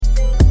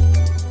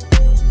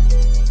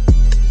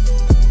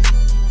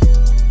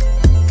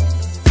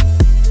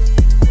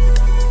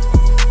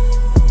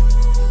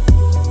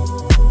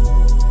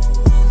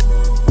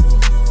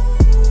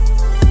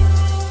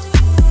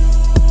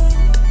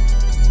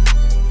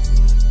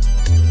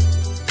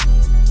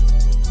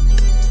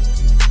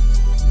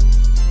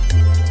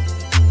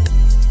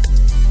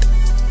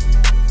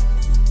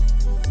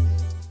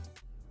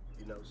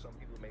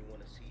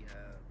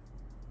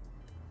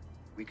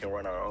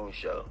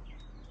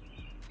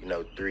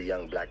three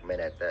young black men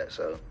at that.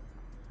 So,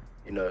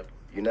 you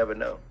never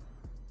know.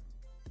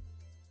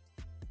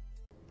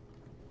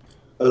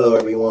 Hello,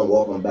 everyone.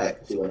 Welcome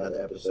back to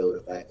another episode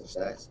of Facts and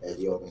Stats. As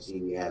you all can see,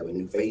 we have a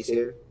new face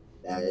here.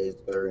 That is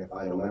the third and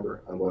final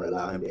member. I'm going to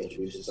allow him to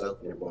introduce himself,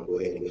 and then we're going to go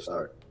ahead and get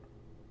started.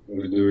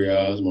 What to do,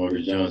 y'all? It's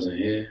Marcus Johnson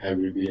here.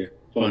 Happy to be here.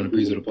 Find a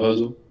piece of the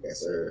puzzle. Yes,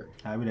 sir.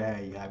 Happy to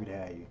have you. Happy to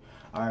have you.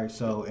 All right.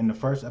 So in the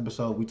first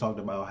episode, we talked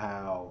about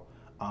how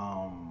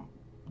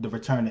the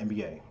return to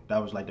NBA.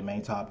 That was like the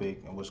main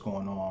topic and what's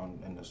going on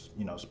in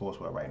the sports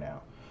world right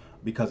now,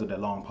 because of the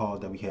long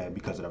pause that we had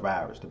because of the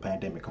virus, the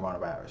pandemic,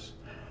 coronavirus.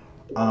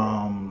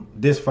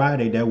 This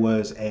Friday there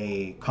was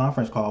a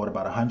conference call with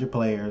about 100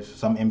 players,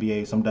 some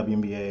NBA, some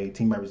WNBA,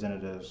 team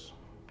representatives,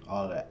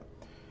 all of that.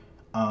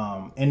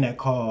 In that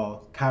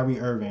call, Kyrie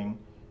Irving,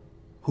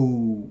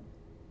 who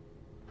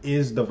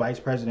is the vice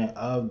president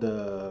of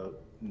the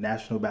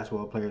National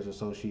Basketball Players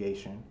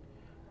Association,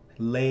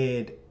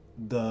 led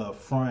the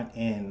front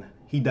in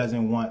he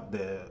doesn't want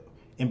the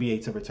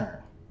NBA to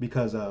return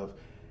because of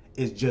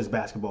it's just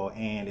basketball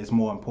and it's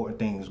more important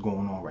things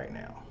going on right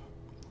now.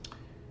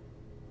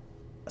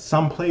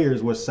 Some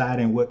players were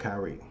siding with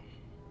Kyrie,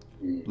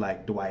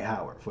 like Dwight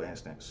Howard, for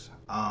instance.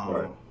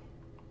 Right.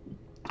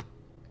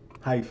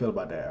 How you feel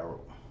about that,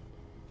 Errol?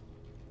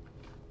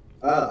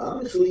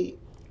 Honestly,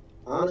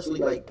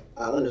 like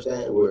I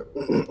understand where.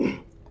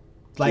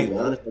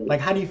 Like,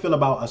 how do you feel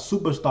about a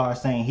superstar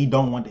saying he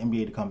don't want the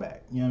NBA to come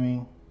back? You know what I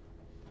mean?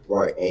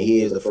 Right, and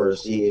he is the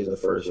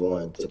first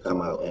one to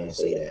come out and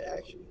say that.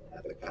 Actually,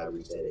 after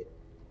Kyrie said it,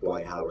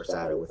 Dwight Howard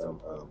sided with him.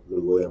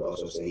 Lou Williams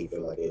also said he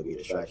felt like it would be a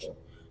distraction.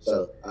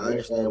 So I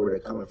understand where they're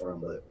coming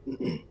from, but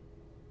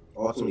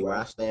ultimately, where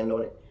I stand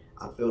on it,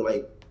 I feel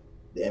like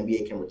the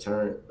NBA can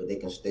return, but they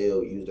can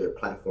still use their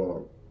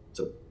platform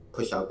to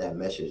push out that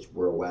message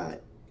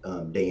worldwide,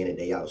 day in and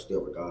day out,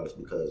 still regardless.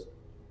 Because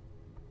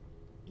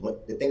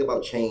the thing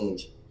about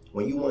change,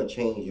 when you want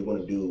change, you're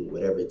going to do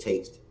whatever it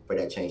takes for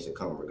that change to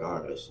come,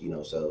 regardless.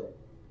 So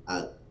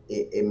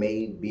it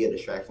may be a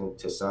distraction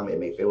to some, it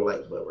may feel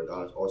like, but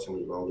regardless,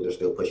 ultimately, as long as they're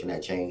still pushing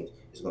that change,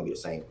 it's going to be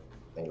the same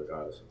thing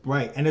regardless.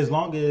 Right, and as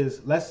long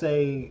as, let's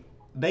say,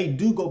 they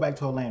do go back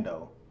to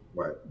Orlando,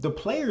 right, the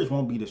players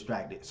won't be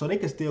distracted, so they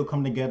can still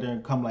come together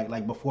and come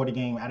like before the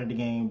game, out of the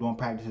game, doing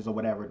practices or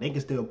whatever. They can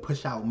still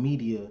push out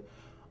media,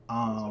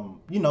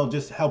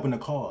 just helping the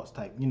cause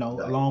type.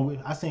 Exactly. Along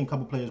with I seen a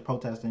couple players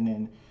protesting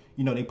and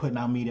they putting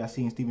out media. I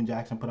seen Steven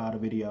Jackson put out a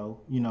video.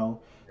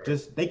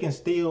 Just they can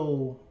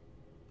still.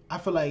 I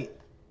feel like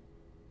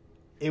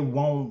it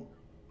won't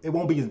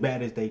be as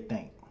bad as they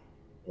think.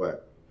 Right.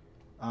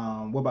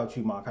 What about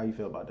you, Mark? How you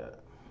feel about that?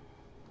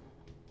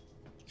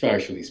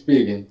 Factually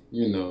speaking, I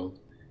ain't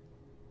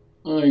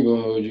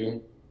gonna hold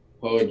you.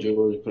 Paul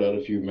George put out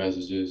a few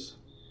messages.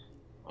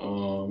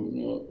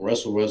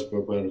 Russell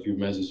Westbrook put out a few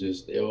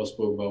messages. They all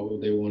spoke about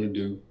what they want to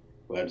do,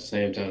 but at the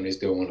same time, they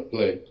still want to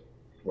play.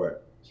 Right.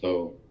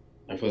 So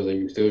I feel like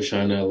you still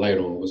shine that light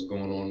on what's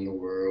going on in the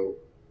world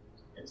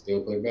and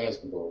still play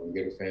basketball and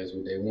get the fans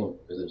what they want.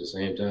 Because at the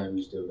same time,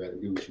 you still got to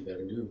do what you got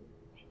to do.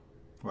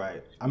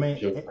 Right. I mean,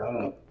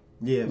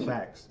 yeah,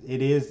 facts.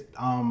 It is.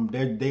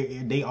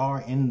 They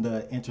are in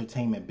the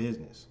entertainment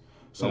business,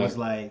 so It's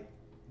like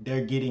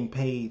they're getting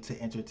paid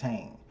to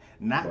entertain.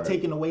 Not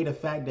taking away the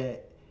fact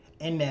that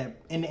in the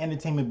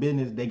entertainment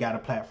business they got a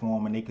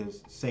platform and they can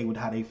say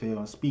how they feel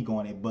and speak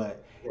on it.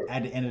 But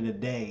at the end of the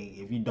day,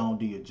 if you don't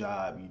do your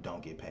job, you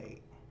don't get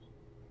paid.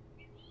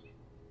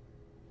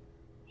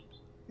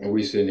 And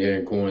we sitting here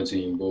in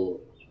quarantine, boy.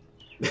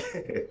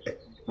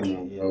 Come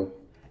on, bro.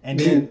 And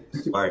then,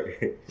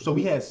 so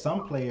we had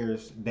some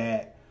players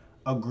that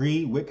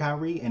agreed with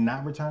Kyrie and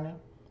not returning,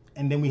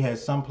 and then we had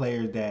some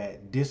players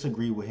that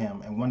disagreed with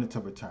him and wanted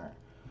to return,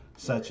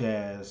 such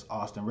as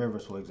Austin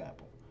Rivers, for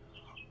example.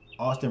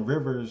 Austin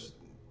Rivers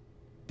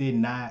did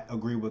not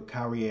agree with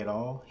Kyrie at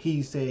all.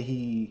 He said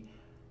he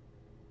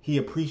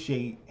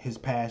appreciate his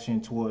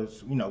passion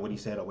towards what he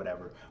said or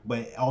whatever,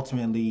 but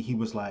ultimately he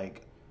was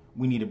like,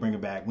 we need to bring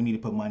it back. We need to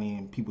put money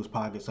in people's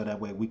pockets so that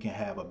way we can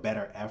have a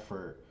better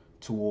effort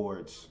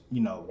towards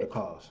the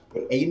cause.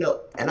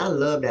 And I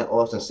love that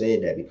Austin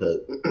said that, because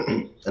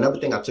another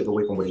thing I took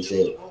away from what he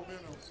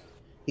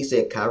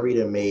said Kyrie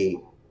done made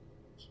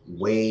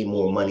way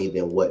more money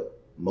than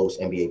what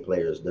most NBA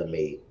players done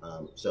made.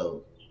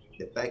 So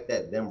the fact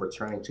that them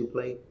returning to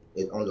play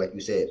is only, like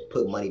you said,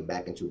 put money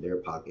back into their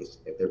pockets.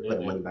 If they're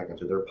putting money back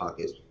into their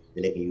pockets,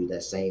 then they can use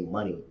that same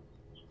money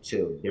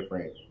to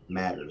different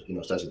matters,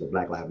 such as the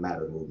Black Lives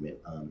Matter movement.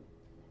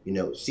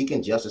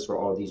 Seeking justice for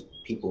all these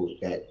people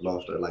that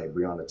lost their life,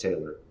 Breonna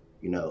Taylor,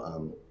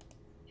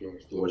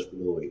 George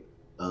Floyd,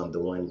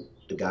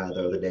 the guy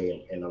the other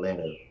day in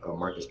Atlanta.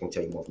 Marcus can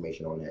tell you more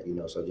information on that.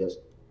 So just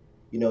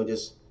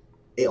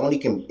it only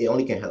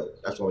can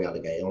help. That's the way I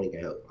look at it. It only can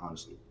help,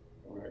 honestly.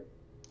 All right.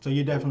 So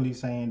you're definitely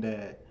saying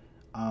that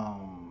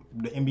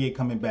the NBA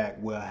coming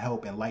back will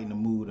help and lighten the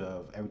mood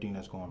of everything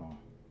that's going on.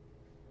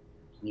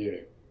 Yeah.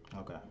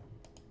 Okay.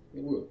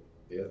 It will.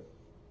 Yeah.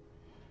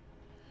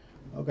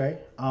 Okay.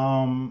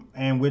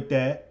 And with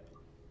that,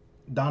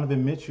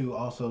 Donovan Mitchell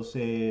also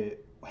said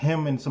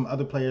him and some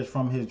other players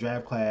from his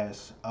draft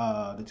class,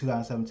 the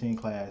 2017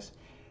 class,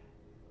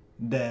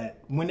 that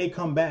when they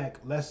come back,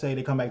 let's say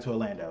they come back to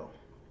Orlando,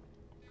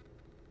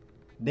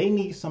 they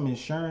need some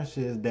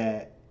insurances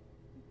that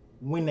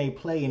when they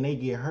play and they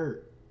get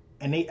hurt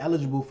and they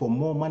eligible for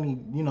more money,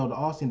 the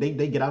Austin,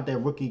 they get out their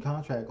rookie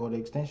contract or the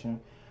extension.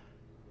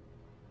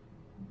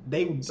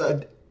 They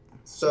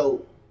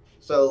So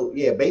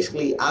yeah,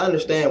 basically, I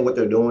understand what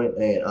they're doing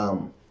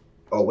and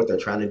or what they're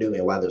trying to do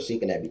and why they're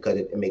seeking that because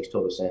it makes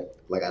total sense.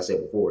 Like I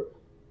said before,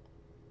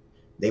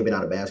 they've been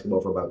out of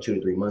basketball for about 2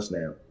 to 3 months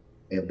now,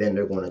 and then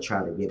they're going to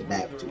try to get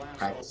back to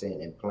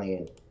practicing and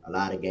playing a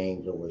lot of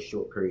games over a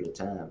short period of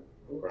time.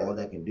 All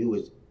that can do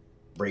is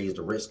raise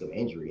the risk of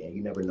injury, and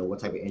you never know what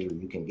type of injury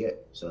you can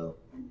get. So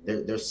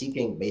they're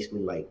seeking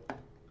basically like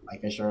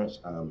life insurance,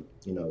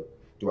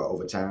 throughout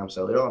over time.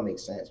 So it all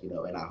makes sense,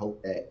 and I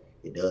hope that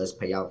it does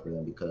pay out for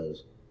them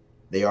because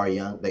they are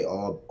young. They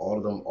all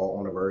of them are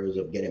on the verge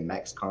of getting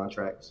max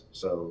contracts.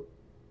 So,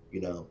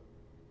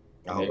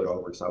 I hope it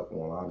all works out for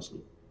them,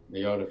 honestly.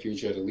 They are the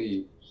future of the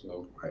league,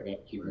 so Right. you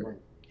gotta keep them right.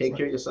 Take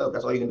care of yourself.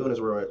 That's all you can do in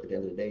this world at the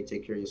end of the day.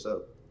 Take care of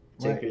yourself.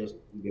 Take Right. care of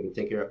yourself. You gotta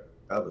take care of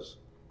others.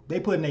 They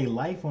putting their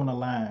life on the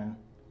line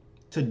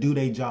to do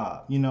their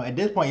job. At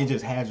this point, it's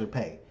just hazard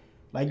pay.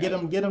 Like get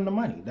them the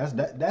money. That's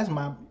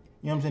my.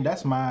 You know what I'm saying?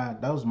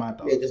 That was my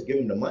thought. Yeah, just give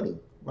them the money.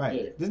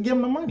 Right. Yeah. Just give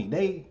them the money.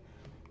 They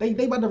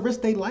about to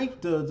risk their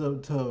life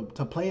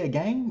to play a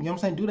game. You know what I'm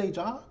saying? Do their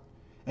job,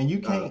 and you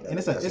can't. And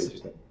I see what you're saying. I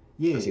see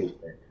yeah. what you're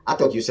saying. I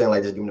thought you were saying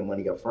like just give them the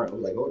money up front. I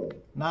was like, hold on.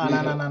 Nah.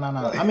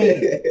 I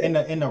mean,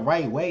 in the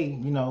right way,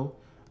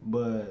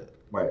 but.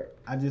 Right.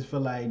 I just feel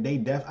like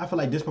I feel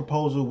like this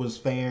proposal was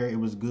fair. It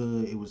was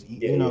good. It was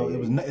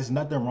it's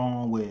nothing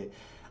wrong with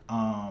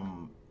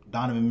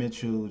Donovan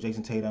Mitchell,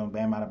 Jason Tatum,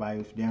 Bam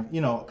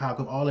Adebayo, Kyle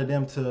Cook, all of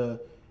them to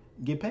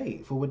get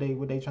paid for what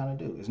they trying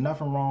to do. There's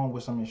nothing wrong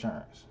with some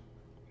insurance.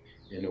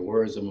 In the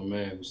words of my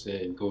man who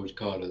said, Coach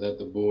Carter, let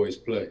the boys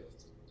play.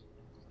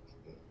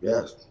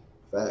 Yes.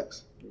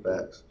 Facts.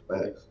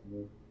 The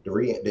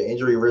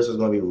injury risk is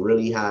going to be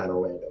really high in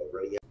Orlando.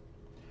 Really high.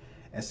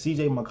 And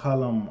CJ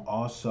McCollum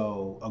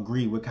also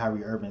agreed with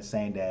Kyrie Irving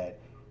saying that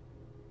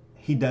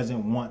he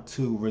doesn't want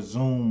to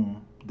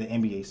resume the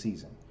NBA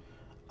season.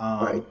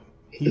 Right.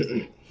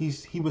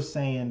 He was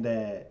saying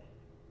that.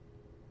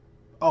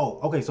 Oh,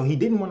 okay. So he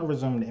didn't want to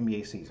resume the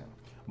NBA season,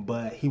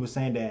 but he was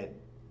saying that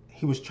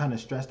he was trying to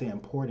stress the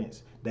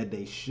importance that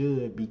they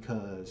should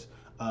because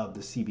of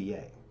the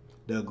CBA,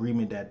 the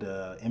agreement that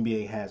the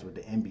NBA has with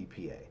the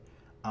NBPA.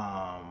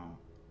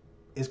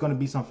 It's going to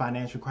be some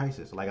financial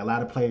crisis. Like a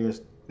lot of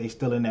players, they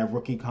still in that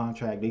rookie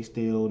contract. They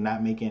still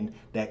not making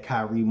that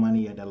Kyrie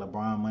money or that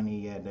LeBron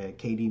money or that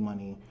KD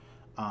money.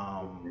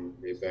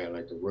 They bad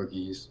like the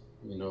rookies.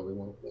 We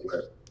want to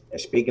play. And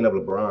speaking of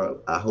LeBron,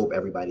 I hope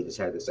everybody just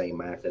has the same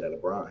mindset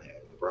that LeBron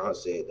had. LeBron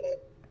said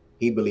that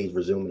he believes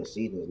resuming the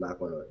season is not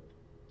going to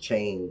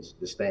change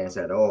the stance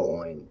at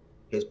all on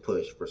his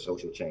push for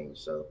social change.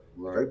 So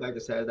everybody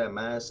just has that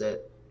mindset,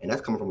 and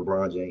that's coming from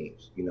LeBron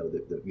James.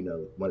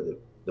 One of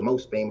the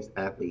most famous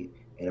athlete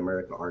in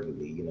America,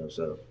 arguably.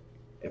 So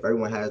if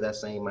everyone has that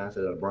same mindset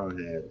that LeBron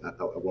has,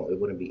 it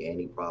wouldn't be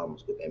any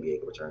problems with the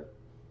NBA return.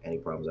 Any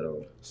problems at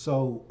all.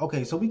 So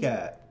we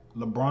got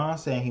LeBron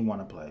saying he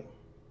want to play.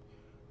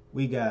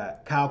 We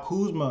got Kyle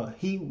Kuzma,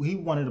 he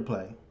wanted to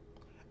play.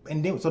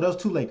 And then so those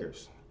two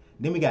Lakers.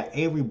 Then we got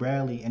Avery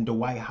Bradley and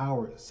Dwight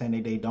Howard saying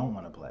that they don't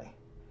want to play.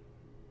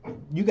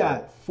 You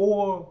got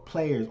 4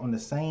 players on the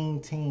same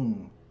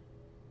team.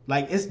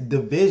 Like it's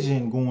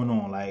division going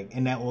on, like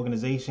in that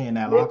organization, in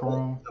that locker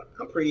room.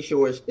 I'm pretty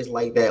sure it's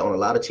like that on a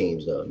lot of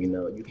teams, though.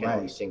 You can't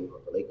really single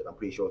out the Lakers. I'm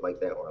pretty sure it's like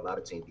that on a lot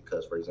of teams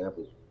because, for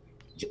example,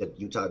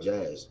 Utah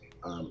Jazz,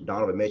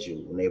 Donovan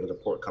Mitchell, when there was a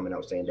report coming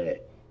out saying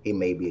that he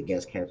may be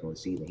against canceling the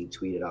season, he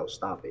tweeted out,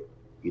 "Stop it,"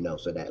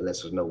 so that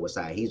lets us know what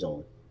side he's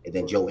on. And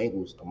then Joe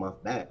Ingles, a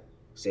month back,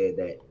 said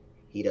that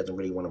he doesn't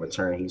really want to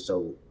return. He's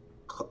so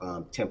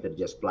tempted to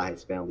just fly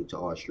his family to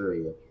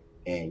Australia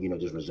and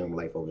just resume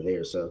life over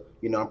there. So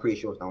I'm pretty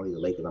sure it's not only the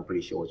Lakers. I'm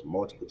pretty sure it's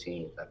multiple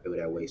teams that feel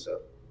that way.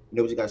 So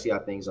we just gotta see how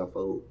things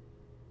unfold.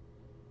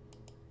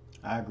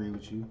 I agree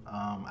with you.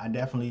 I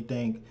definitely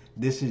think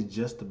this is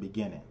just the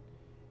beginning.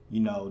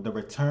 The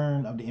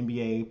return of the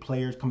NBA,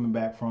 players coming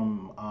back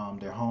from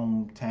their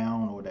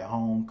hometown or their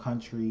home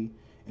country,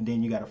 and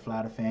then you got to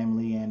fly the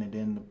family in, and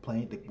then the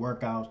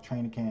workouts,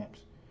 training camps.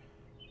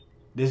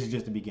 This is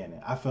just the beginning.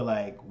 I feel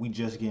like we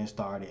just getting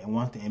started, and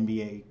once the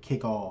NBA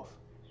kick off,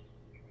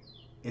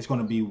 it's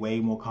going to be way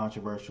more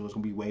controversial. It's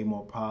going to be way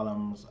more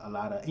problems. A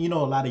lot of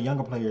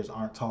younger players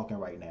aren't talking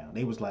right now.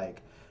 They was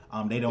like,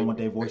 they don't want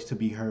their voice to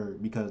be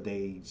heard because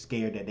they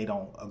scared that they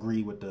don't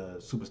agree with the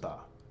superstar.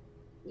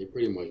 They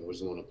pretty much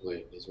just want to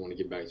play. They just want to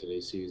get back to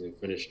their season,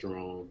 finish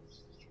strong,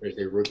 finish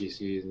their rookie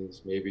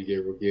seasons, maybe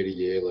get rookie of the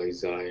year like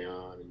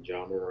Zion and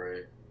John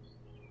Moran.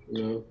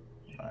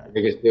 Right.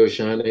 They can still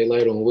shine their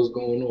light on what's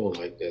going on,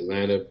 like the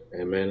Atlanta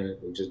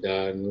who just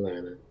died in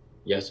Atlanta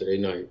yesterday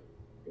night,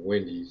 the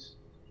Wendy's.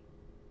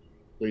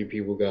 3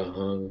 people got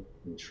hung.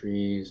 and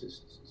trees.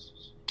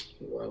 It's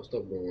wild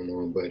stuff going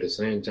on. But at the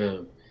same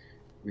time,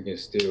 we can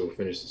still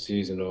finish the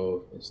season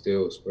off and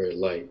still spread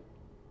light.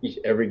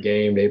 Every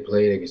game they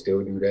play, they can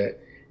still do that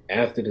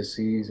after the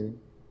season.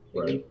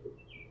 Right.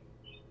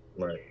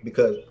 Right.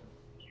 Because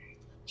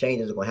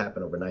change isn't going to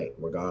happen overnight,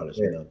 regardless.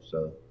 Yeah. You know,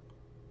 so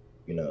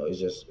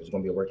it's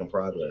going to be a work in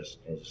progress.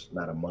 It's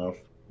not a month,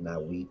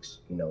 not weeks.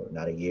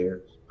 Not a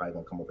year. It's probably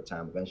going to come over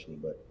time eventually,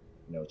 but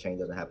change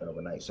doesn't happen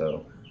overnight.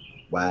 So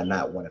why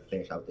not want to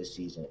finish out this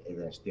season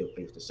and then still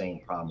face the same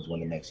problems when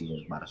the next season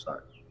is about to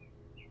start?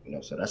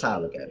 So that's how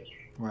I look at it.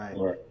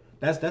 Right.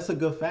 That's a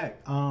good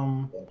fact.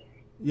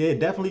 Yeah,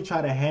 definitely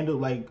try to handle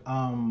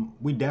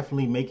we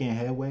definitely making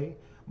headway,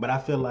 but I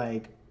feel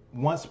like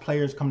once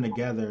players come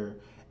together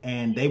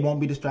and they won't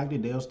be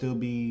distracted, they'll still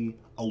be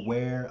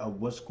aware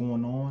of what's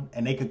going on,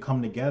 and they could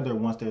come together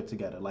once they're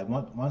together. Like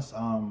once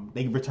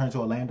they return to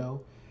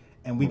Orlando,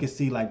 and we could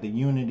see like the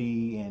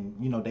unity, and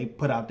they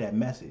put out that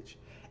message.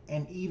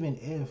 And even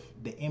if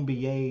the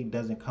NBA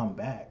doesn't come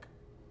back,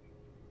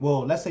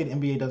 well, let's say the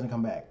NBA doesn't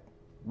come back,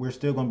 we're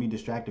still going to be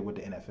distracted with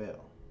the NFL.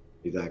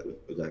 Exactly.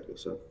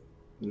 So,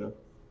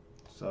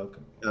 So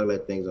I'll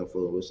let things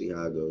unfold. We'll see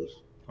how it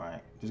goes.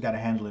 Right. Just got to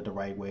handle it the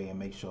right way and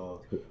make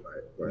sure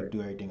Right. we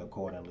do everything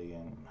accordingly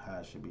and how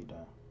it should be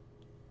done.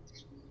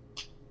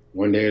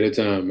 One day at a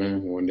time,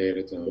 man. One day at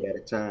a time. One day at a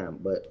time.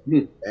 But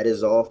that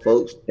is all,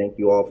 folks. Thank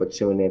you all for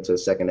tuning in to the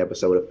second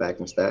episode of Facts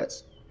and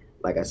Stats.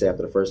 Like I said,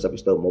 after the first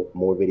episode,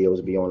 more videos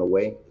will be on the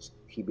way. Just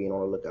keep being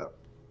on the lookout.